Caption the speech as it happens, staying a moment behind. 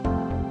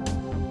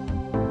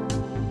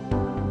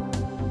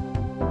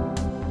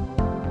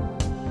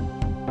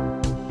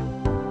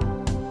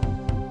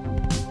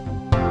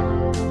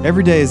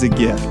Every day is a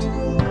gift,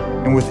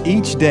 and with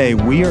each day,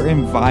 we are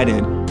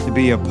invited to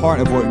be a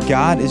part of what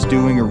God is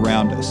doing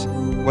around us.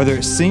 Whether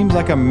it seems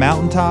like a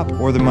mountaintop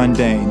or the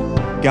mundane,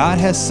 God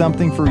has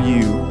something for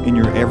you in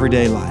your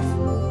everyday life.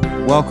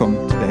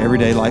 Welcome to the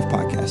Everyday Life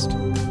Podcast.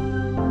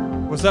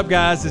 What's up,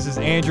 guys? This is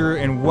Andrew,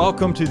 and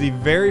welcome to the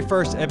very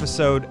first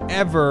episode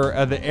ever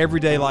of the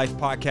Everyday Life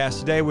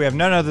Podcast. Today, we have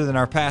none other than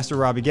our Pastor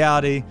Robby.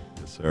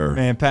 Yes, sir.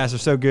 Man, Pastor,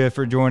 so good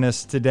for joining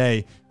us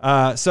today.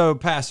 So,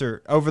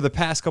 Pastor, over the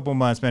past couple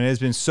months, man, it has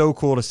been so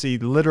cool to see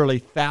literally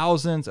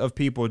thousands of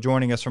people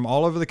joining us from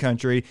all over the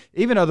country,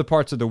 even other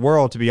parts of the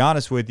world, to be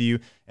honest with you,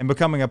 and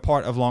becoming a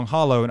part of Long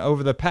Hollow. And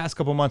over the past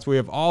couple months, we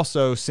have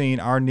also seen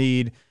our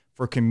need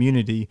for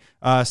community.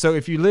 So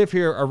if you live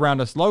here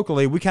around us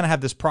locally, we kind of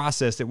have this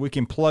process that we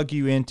can plug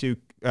you into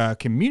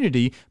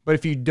community. But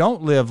if you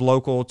don't live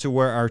local to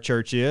where our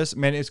church is,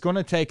 man, it's going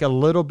to take a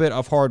little bit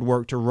of hard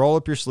work to roll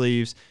up your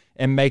sleeves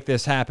and make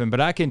this happen.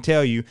 But I can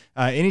tell you,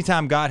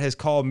 anytime God has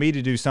called me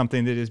to do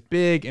something that is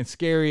big and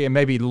scary and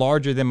maybe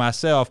larger than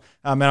myself,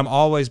 and I'm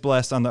always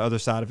blessed on the other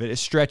side of it. It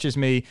stretches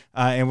me,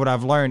 and what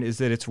I've learned is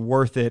that it's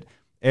worth it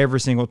every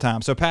single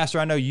time. So, Pastor,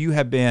 I know you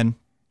have been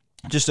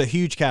just a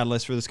huge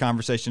catalyst for this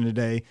conversation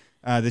today,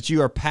 that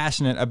you are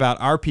passionate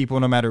about our people,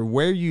 no matter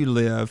where you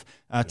live,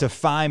 to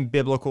find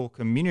biblical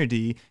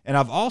community. And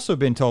I've also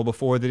been told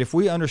before that if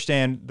we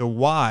understand the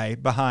why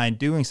behind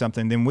doing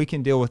something, then we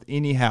can deal with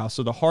any house.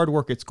 So the hard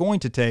work it's going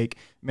to take,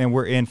 man,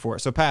 we're in for it.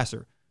 So,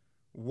 Pastor,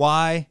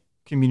 why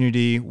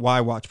community?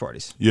 Why watch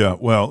parties? Yeah,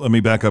 well, let me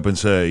back up and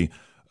say,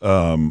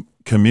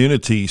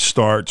 community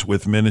starts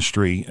with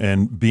ministry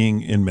and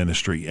being in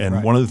ministry. And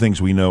Right. One of the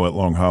things we know at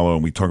Long Hollow,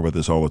 and we talk about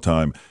this all the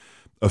time,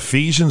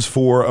 Ephesians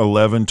 4,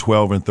 11,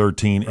 12, and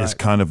 13 is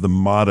kind of the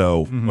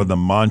motto or the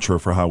mantra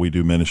for how we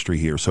do ministry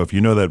here. So if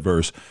you know that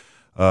verse,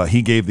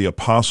 he gave the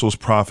apostles,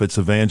 prophets,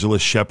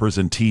 evangelists, shepherds,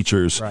 and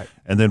teachers. Right.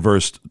 And then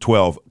verse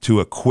 12, to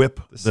equip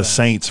the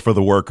saints for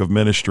the work of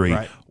ministry.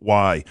 Right.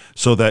 Why?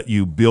 So that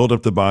you build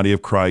up the body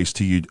of Christ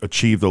till you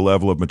achieve the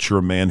level of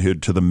mature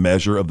manhood to the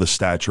measure of the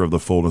stature of the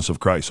fullness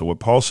of Christ. So what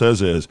Paul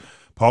says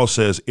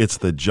it's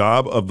the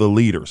job of the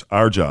leaders,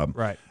 our job,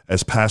 Right.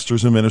 as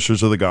pastors and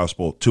ministers of the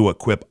gospel, to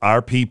equip our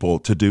people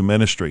to do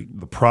ministry.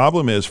 The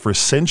problem is, for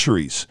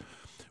centuries,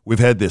 we've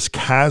had this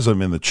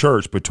chasm in the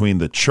church between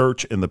the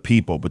church and the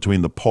people,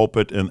 between the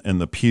pulpit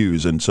and the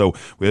pews. And so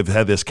we've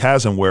had this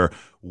chasm where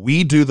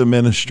we do the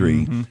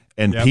ministry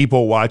and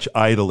people watch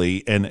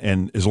idly.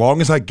 And as long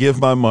as I give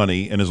my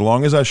money and as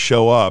long as I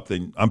show up,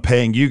 then I'm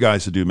paying you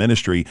guys to do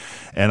ministry.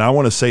 And I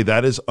want to say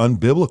that is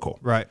unbiblical.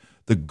 Right.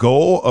 The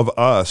goal of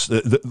us,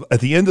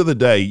 at the end of the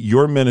day,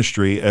 your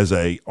ministry as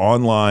a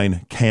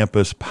online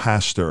campus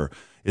pastor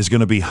is going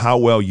to be how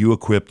well you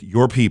equipped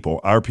your people,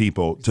 our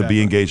people, to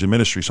be engaged in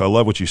ministry. So I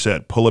love what you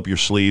said. Pull up your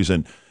sleeves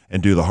and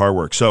do the hard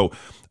work. So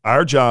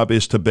our job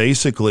is to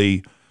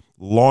basically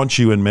launch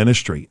you in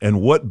ministry.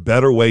 And what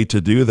better way to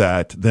do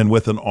that than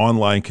with an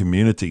online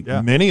community,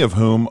 many of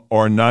whom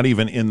are not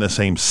even in the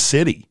same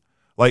city.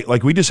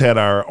 Like we just had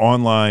our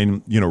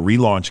online,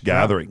 relaunch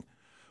gathering.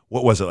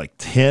 What was it, like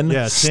 10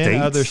 states?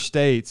 10 other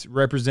states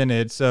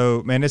represented.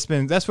 So, man,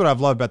 that's what I've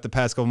loved about the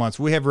past couple months.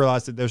 We have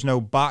realized that there's no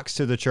box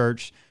to the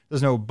church.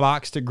 There's no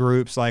box to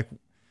groups. Like,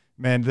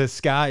 man, the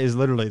sky is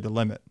literally the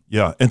limit.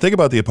 Yeah, and think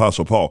about the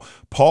Apostle Paul.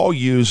 Paul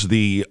used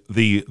the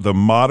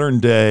modern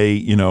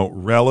day,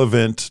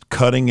 relevant,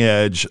 cutting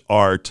edge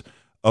art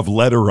of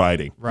letter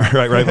writing, right?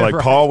 Like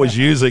right. Paul was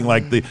using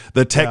like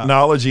the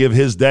technology of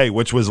his day,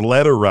 which was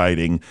letter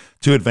writing,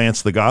 to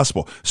advance the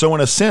gospel. So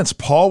in a sense,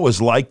 Paul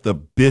was like the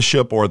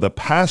bishop or the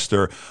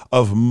pastor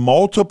of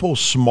multiple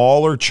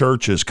smaller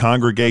churches,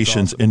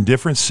 congregations in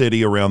different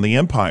cities around the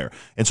empire.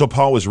 And so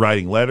Paul was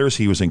writing letters,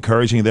 he was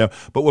encouraging them.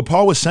 But what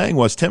Paul was saying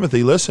was,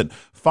 Timothy, listen,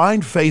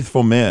 find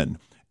faithful men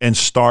and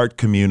start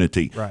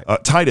community. Right.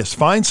 Titus,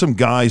 find some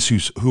guys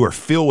who are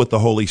filled with the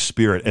Holy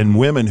Spirit and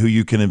women who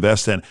you can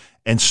invest in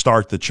and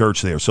start the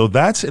church there. So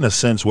that's, in a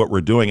sense, what we're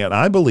doing. And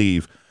I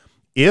believe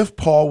if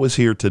Paul was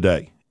here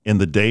today, in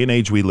the day and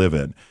age we live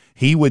in,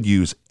 he would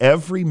use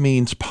every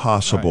means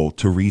possible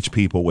to reach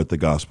people with the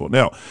gospel.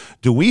 Now,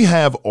 do we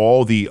have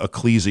all the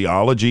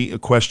ecclesiology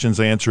questions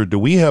answered? Do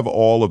we have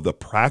all of the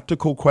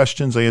practical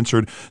questions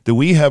answered? Do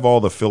we have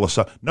all the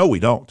philosophy? No, we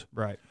don't.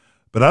 Right.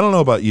 But I don't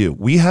know about you.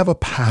 We have a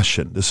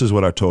passion. This is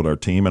what I told our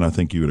team, and I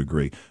think you would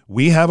agree.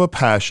 We have a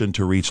passion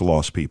to reach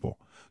lost people.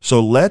 So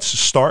let's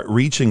start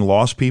reaching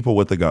lost people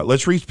with the God.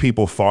 Let's reach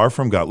people far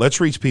from God. Let's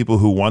reach people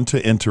who want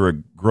to enter a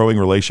growing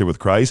relationship with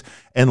Christ,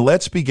 and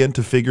let's begin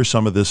to figure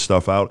some of this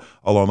stuff out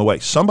along the way.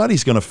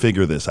 Somebody's going to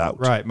figure this out.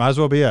 Right. Might as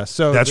well be us.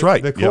 So that's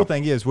right. The cool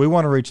thing is we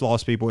want to reach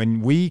lost people,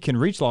 and we can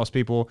reach lost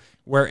people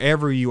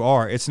wherever you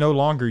are. It's no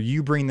longer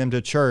you bring them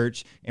to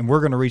church, and we're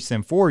going to reach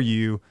them for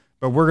you,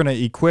 but we're going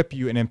to equip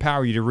you and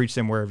empower you to reach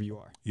them wherever you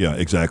are. Yeah,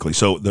 exactly.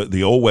 So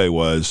the old way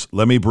was,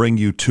 let me bring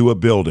you to a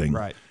building.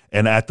 Right.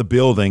 and at the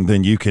building,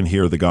 then you can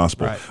hear the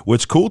gospel. Right.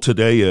 What's cool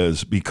today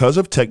is because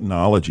of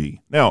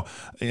technology. Now,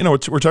 we're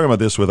talking about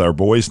this with our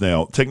boys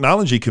now.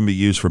 Technology can be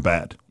used for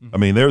bad. I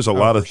mean, there's a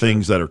lot of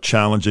things that are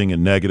challenging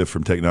and negative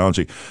from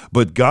technology,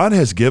 but God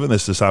has given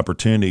us this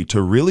opportunity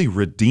to really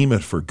redeem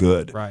it for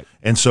good. Right.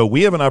 And so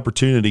we have an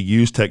opportunity to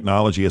use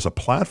technology as a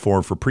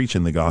platform for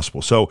preaching the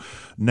gospel. So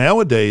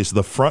nowadays,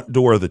 the front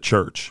door of the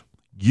church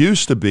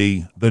used to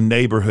be the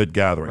neighborhood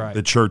gathering,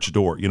 the church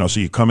door. So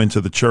you come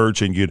into the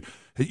church and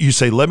you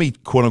say, let me,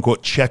 quote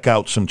unquote, check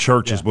out some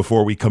churches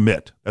before we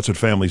commit. That's what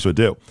families would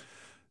do.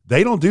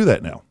 They don't do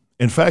that now.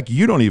 In fact,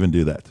 you don't even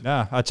do that.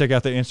 Nah, I check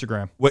out the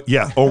Instagram.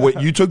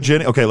 You took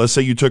Jenny. Okay, let's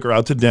say you took her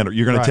out to dinner.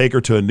 You're going to take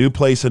her to a new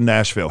place in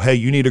Nashville. Hey,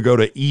 you need to go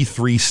to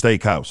E3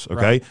 Steakhouse.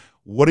 Okay. Right.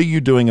 What are you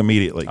doing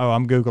immediately? Oh,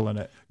 I'm Googling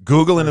it.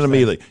 Googling it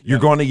immediately. You're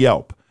going to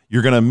Yelp.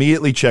 You're going to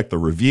immediately check the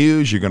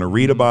reviews. You're going to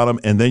read about them.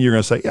 And then you're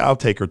going to say, yeah, I'll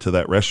take her to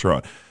that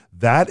restaurant.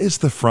 That is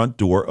the front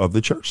door of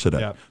the church today.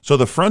 Yep. So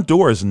the front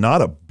door is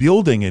not a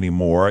building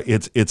anymore.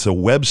 It's a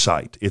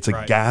website. It's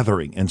a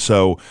gathering. And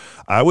so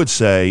I would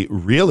say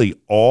really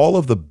all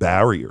of the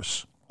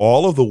barriers,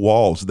 all of the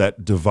walls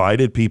that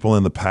divided people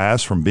in the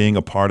past from being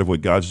a part of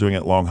what God's doing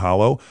at Long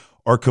Hollow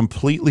are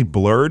completely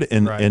blurred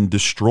and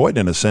destroyed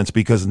in a sense,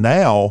 because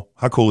now,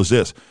 how cool is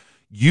this?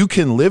 You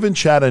can live in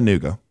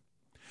Chattanooga.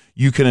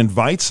 You can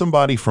invite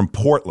somebody from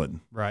Portland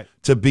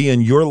to be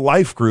in your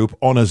life group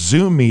on a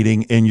Zoom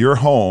meeting in your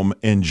home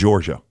in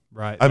Georgia.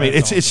 Right. I mean,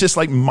 it's just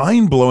like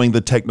mind-blowing,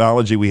 the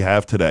technology we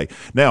have today.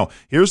 Now,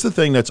 here's the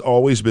thing that's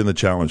always been the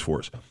challenge for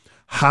us.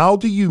 How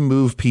do you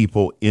move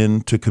people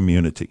into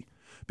community?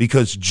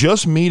 Because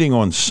just meeting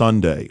on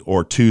Sunday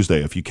or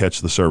Tuesday, if you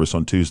catch the service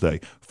on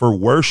Tuesday, for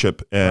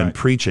worship and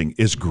preaching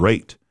is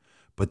great,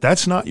 but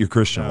that's not your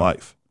Christian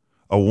life.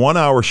 A 1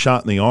 hour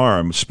shot in the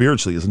arm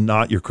spiritually is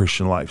not your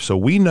Christian life. So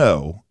we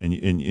know, and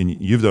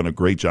you've done a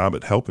great job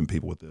at helping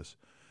people with this,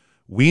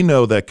 we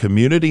know that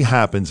community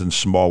happens in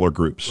smaller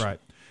groups. Right.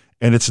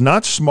 And it's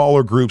not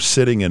smaller groups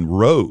sitting in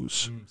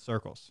rows.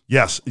 Circles.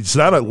 Yes. It's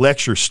not a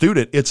lecture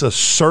student. It's a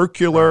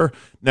circular.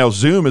 Now,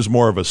 Zoom is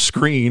more of a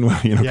screen,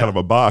 kind of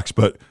a box,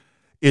 but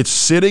it's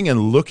sitting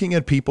and looking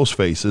at people's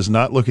faces,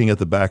 not looking at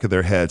the back of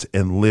their heads,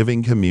 and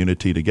living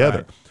community together.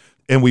 Right.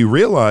 And we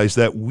realized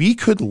that we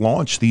could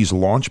launch these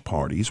launch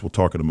parties. We'll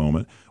talk in a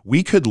moment.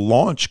 We could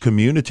launch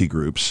community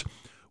groups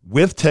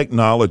with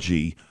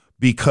technology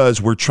because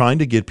we're trying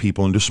to get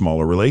people into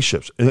smaller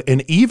relationships.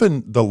 And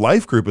even the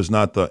life group is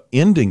not the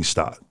ending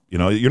stop.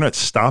 You're not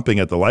stopping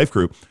at the life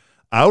group.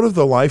 Out of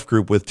the life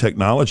group with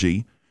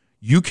technology,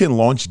 you can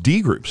launch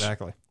D groups.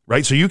 Exactly.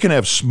 Right? So you can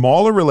have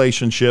smaller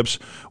relationships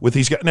with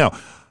these guys. Now,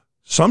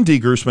 some D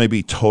groups may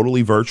be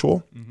totally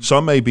virtual.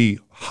 Some may be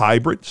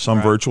hybrid,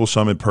 some virtual,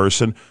 some in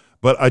person.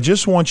 But I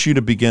just want you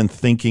to begin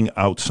thinking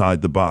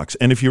outside the box.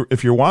 And if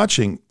you're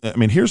watching, I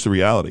mean, here's the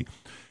reality.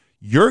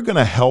 You're going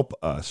to help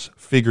us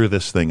figure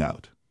this thing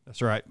out.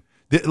 That's right.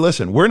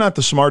 Listen, we're not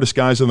the smartest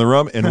guys in the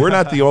room, and we're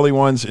not the only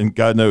ones, and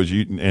God knows,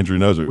 Andrew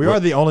knows it. We are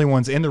the only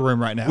ones in the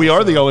room right now. We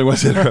are the only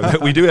ones in the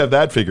room. We do have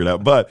that figured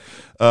out. But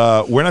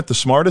we're not the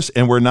smartest,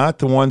 and we're not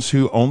the ones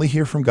who only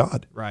hear from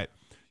God. Right.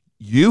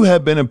 You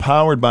have been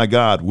empowered by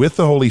God with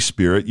the Holy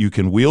Spirit. You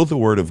can wield the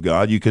Word of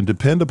God. You can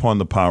depend upon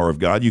the power of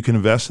God. You can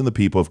invest in the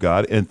people of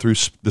God. And through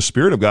the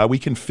Spirit of God, we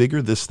can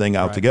figure this thing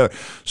out together.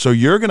 So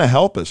you're going to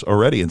help us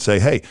already and say,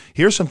 hey,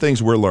 here's some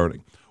things we're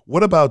learning.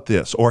 What about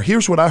this? Or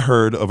here's what I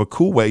heard of a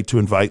cool way to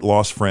invite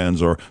lost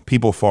friends or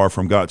people far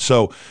from God.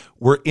 So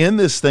we're in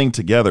this thing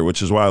together,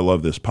 which is why I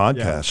love this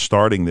podcast,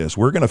 starting this.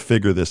 We're going to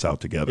figure this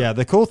out together. Yeah,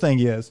 the cool thing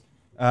is,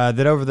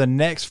 that over the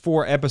next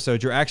 4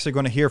 episodes, you're actually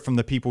going to hear from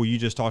the people you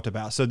just talked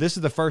about. So this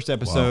is the first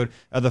episode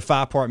of the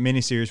 5-part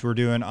miniseries we're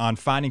doing on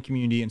finding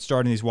community and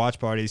starting these watch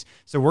parties.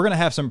 So we're going to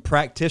have some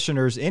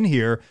practitioners in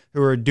here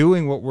who are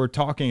doing what we're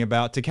talking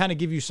about to kind of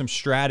give you some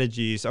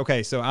strategies.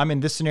 Okay, so I'm in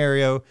this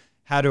scenario.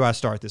 How do I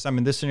start this? I'm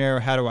in this scenario.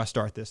 How do I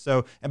start this?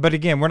 So, but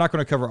again, we're not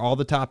going to cover all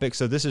the topics.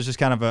 So this is just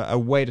kind of a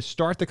way to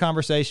start the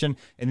conversation.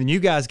 And then you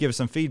guys give us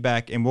some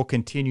feedback and we'll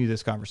continue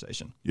this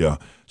conversation. Yeah.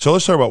 So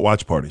let's talk about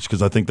watch parties,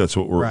 because I think that's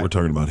what we're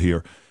talking about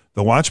here.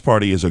 The watch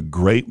party is a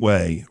great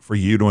way for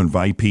you to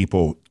invite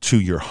people to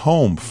your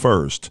home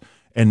first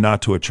and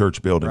not to a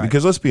church building. Right.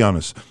 Because let's be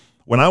honest,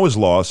 when I was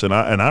lost, and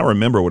I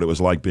remember what it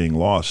was like being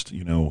lost,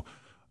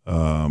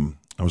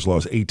 I was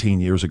lost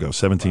 18 years ago,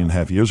 17 and a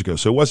half years ago.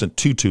 So it wasn't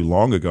too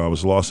long ago. I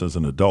was lost as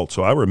an adult.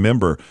 So I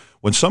remember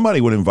when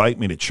somebody would invite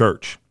me to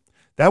church,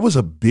 that was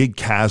a big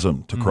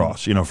chasm to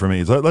cross, for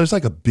me. It was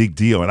like a big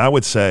deal. And I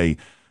would say,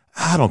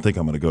 I don't think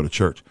I'm going to go to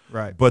church.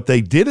 Right. But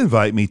they did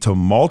invite me to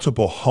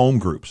multiple home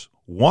groups.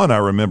 One I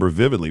remember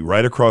vividly,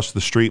 right across the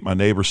street, my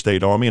neighbor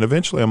stayed on me. And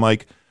eventually I'm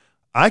like,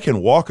 I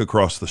can walk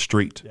across the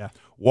street. Yeah.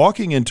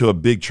 Walking into a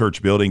big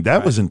church building,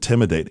 that was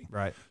intimidating.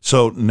 Right.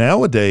 So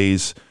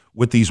nowadays,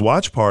 with these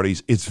watch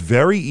parties, it's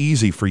very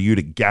easy for you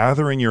to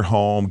gather in your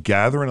home,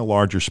 gather in a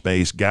larger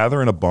space,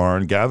 gather in a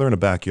barn, gather in a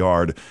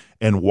backyard,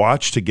 and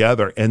watch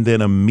together. And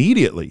then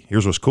immediately,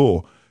 here's what's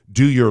cool,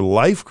 do your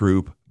life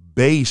group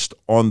based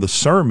on the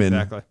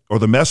sermon or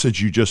the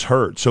message you just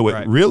heard. So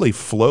it really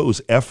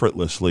flows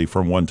effortlessly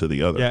from one to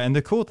the other. Yeah, and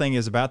the cool thing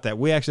is about that,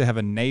 we actually have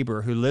a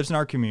neighbor who lives in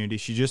our community.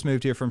 She just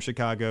moved here from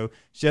Chicago.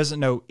 She doesn't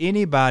know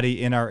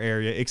anybody in our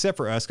area except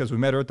for us because we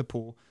met her at the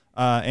pool.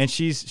 And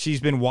she's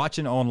been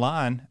watching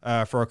online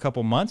for a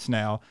couple months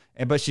now,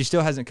 but she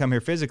still hasn't come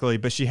here physically,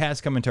 but she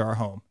has come into our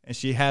home, and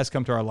she has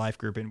come to our life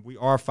group, and we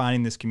are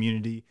finding this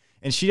community.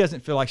 And she doesn't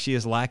feel like she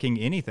is lacking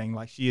anything.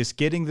 Like, she is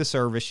getting the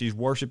service, she's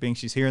worshiping,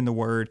 she's hearing the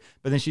word,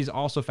 but then she's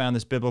also found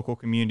this biblical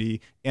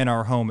community in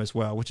our home as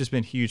well, which has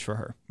been huge for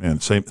her.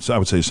 Man, so I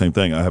would say the same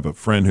thing. I have a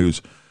friend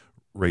who's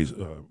raised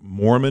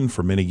Mormon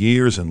for many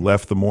years and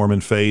left the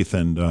Mormon faith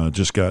and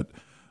just got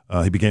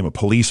he became a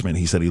policeman.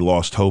 He said he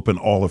lost hope in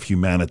all of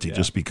humanity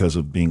just because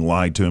of being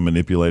lied to and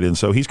manipulated. And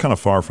so he's kind of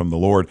far from the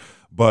Lord.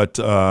 But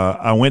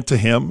I went to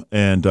him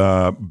and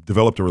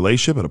developed a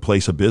relationship at a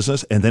place of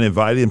business and then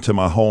invited him to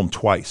my home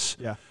twice.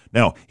 Yeah.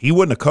 Now, he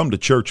wouldn't have come to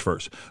church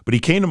first, but he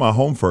came to my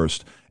home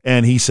first.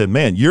 And he said,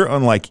 man, you're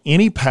unlike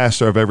any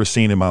pastor I've ever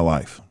seen in my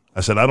life. I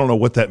said, I don't know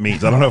what that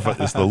means. I don't know if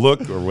it's the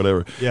look or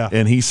whatever. Yeah.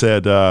 And he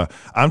said,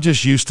 I'm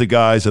just used to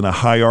guys in a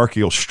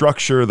hierarchical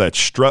structure that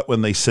strut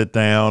when they sit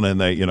down and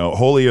they,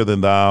 holier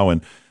than thou.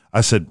 And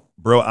I said,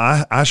 bro,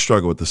 I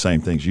struggle with the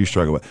same things you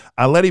struggle with.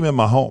 I let him in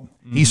my home.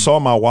 Mm-hmm. He saw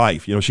my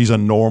wife. She's a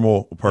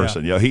normal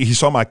person. Yeah. He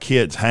saw my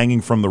kids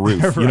hanging from the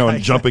roof,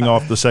 and jumping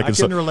off the second.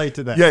 I can relate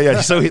to that.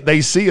 Yeah. So they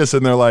see us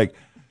and they're like,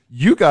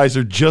 you guys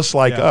are just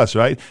like us,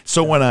 right?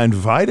 So when I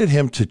invited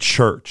him to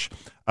church,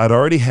 I'd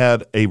already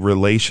had a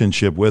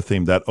relationship with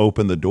him that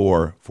opened the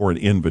door for an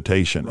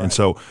invitation. Right. And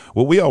so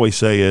what we always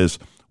say is,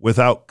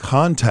 without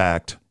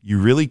contact, you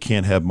really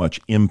can't have much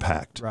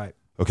impact. Right.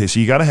 Okay,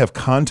 so you got to have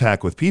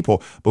contact with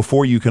people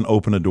before you can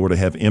open a door to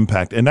have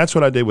impact. And that's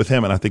what I did with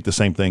him, and I think the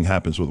same thing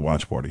happens with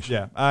watch parties.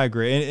 Yeah, I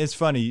agree. And it's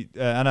funny,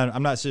 and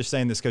I'm not just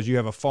saying this because you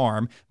have a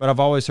farm, but I've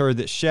always heard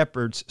that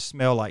shepherds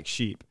smell like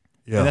sheep.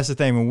 Yeah. And that's the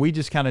thing. When we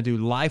just kind of do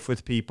life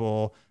with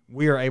people,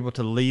 we are able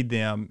to lead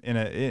them in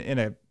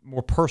a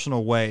more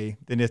personal way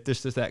than if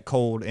this is that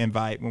cold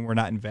invite when we're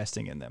not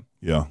investing in them.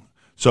 Yeah.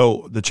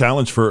 So the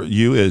challenge for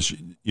you is,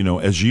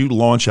 as you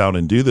launch out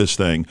and do this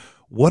thing,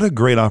 what a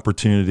great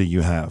opportunity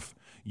you have.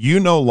 You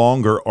no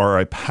longer are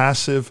a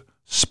passive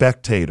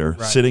spectator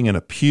sitting in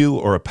a pew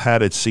or a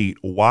padded seat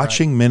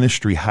watching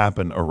ministry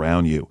happen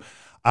around you.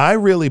 I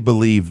really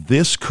believe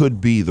this could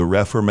be the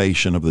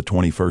reformation of the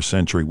 21st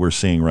century we're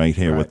seeing right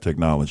here with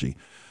technology.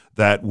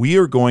 That we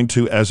are going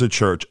to, as a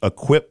church,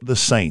 equip the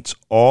saints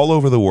all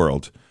over the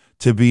world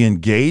to be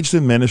engaged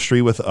in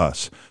ministry with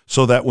us,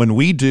 so that when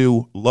we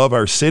do Love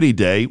Our City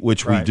Day,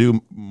 which we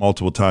do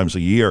multiple times a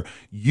year,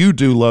 you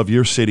do Love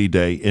Your City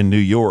Day in New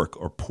York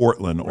or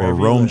Portland or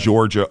Rome,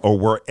 Georgia, or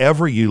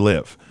wherever you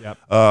live.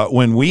 Yep.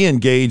 When we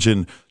engage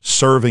in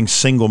serving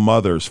single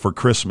mothers for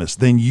Christmas,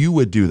 then you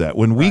would do that.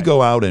 When we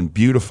go out and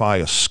beautify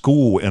a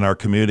school in our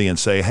community and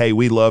say, hey,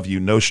 we love you,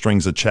 no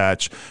strings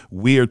attached,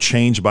 we are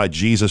changed by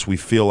Jesus, we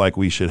feel like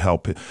we should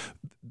help.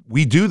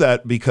 We do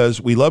that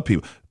because we love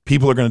people.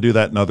 People are going to do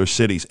that in other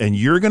cities, and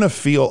you're going to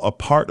feel a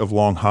part of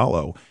Long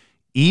Hollow,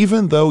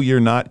 even though you're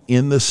not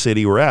in the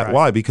city we're at.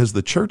 Why? Because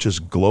the church is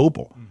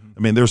global. Mm-hmm.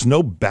 I mean, there's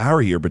no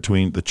barrier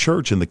between the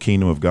church and the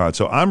kingdom of God.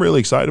 So I'm really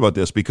excited about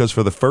this because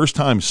for the first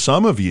time,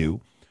 some of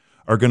you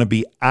are going to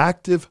be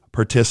active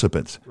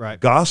participants,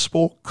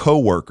 gospel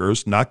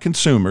co-workers, not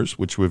consumers,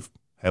 which we've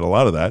had a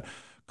lot of that,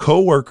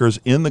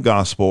 co-workers in the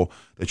gospel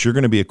that you're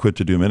going to be equipped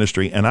to do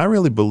ministry. And I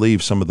really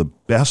believe some of the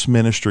best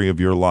ministry of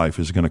your life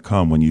is going to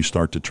come when you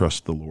start to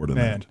trust the Lord in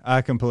that.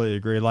 I completely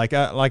agree. Like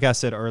I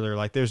said earlier,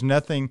 there's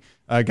nothing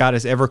God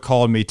has ever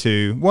called me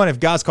to. One, if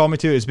God's called me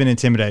to, it's been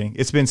intimidating.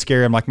 It's been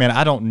scary. I'm like, man,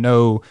 I don't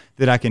know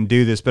that I can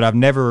do this, but I've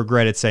never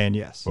regretted saying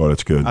yes. Oh,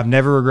 that's good. I've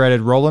never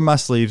regretted rolling my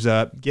sleeves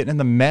up, getting in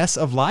the mess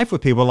of life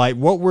with people. Like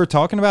what we're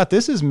talking about,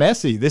 this is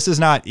messy. This is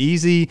not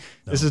easy.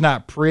 No. This is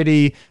not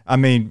pretty. I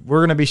mean, we're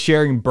going to be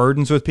sharing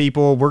burdens with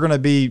people. People are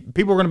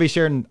going to be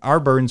sharing our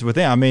burdens with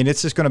them. I mean,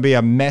 it's just going to be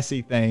a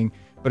messy thing,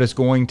 but it's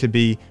going to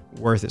be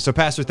worth it. So,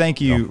 Pastor, thank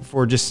you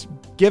for just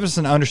giving us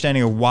an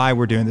understanding of why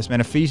we're doing this,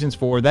 man. Ephesians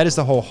 4, that is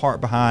the whole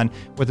heart behind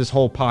what this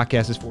whole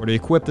podcast is for, to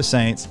equip the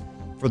saints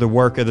for the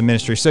work of the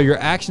ministry. So your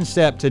action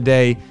step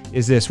today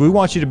is this. We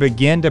want you to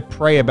begin to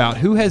pray about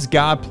who has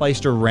God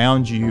placed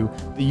around you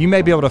that you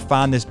may be able to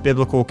find this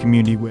biblical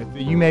community with,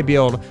 that you may be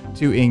able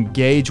to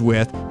engage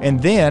with, and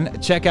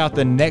then check out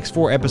the next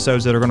 4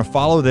 episodes that are going to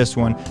follow this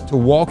one to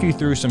walk you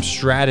through some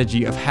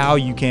strategy of how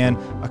you can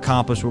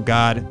accomplish what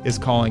God is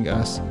calling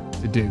us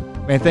to do.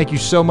 Man, thank you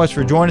so much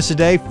for joining us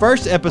today.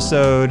 First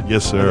episode of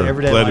the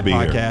Everyday Life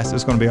Podcast.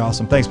 It's going to be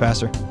awesome. Thanks,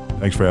 Pastor.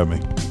 Thanks for having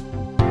me.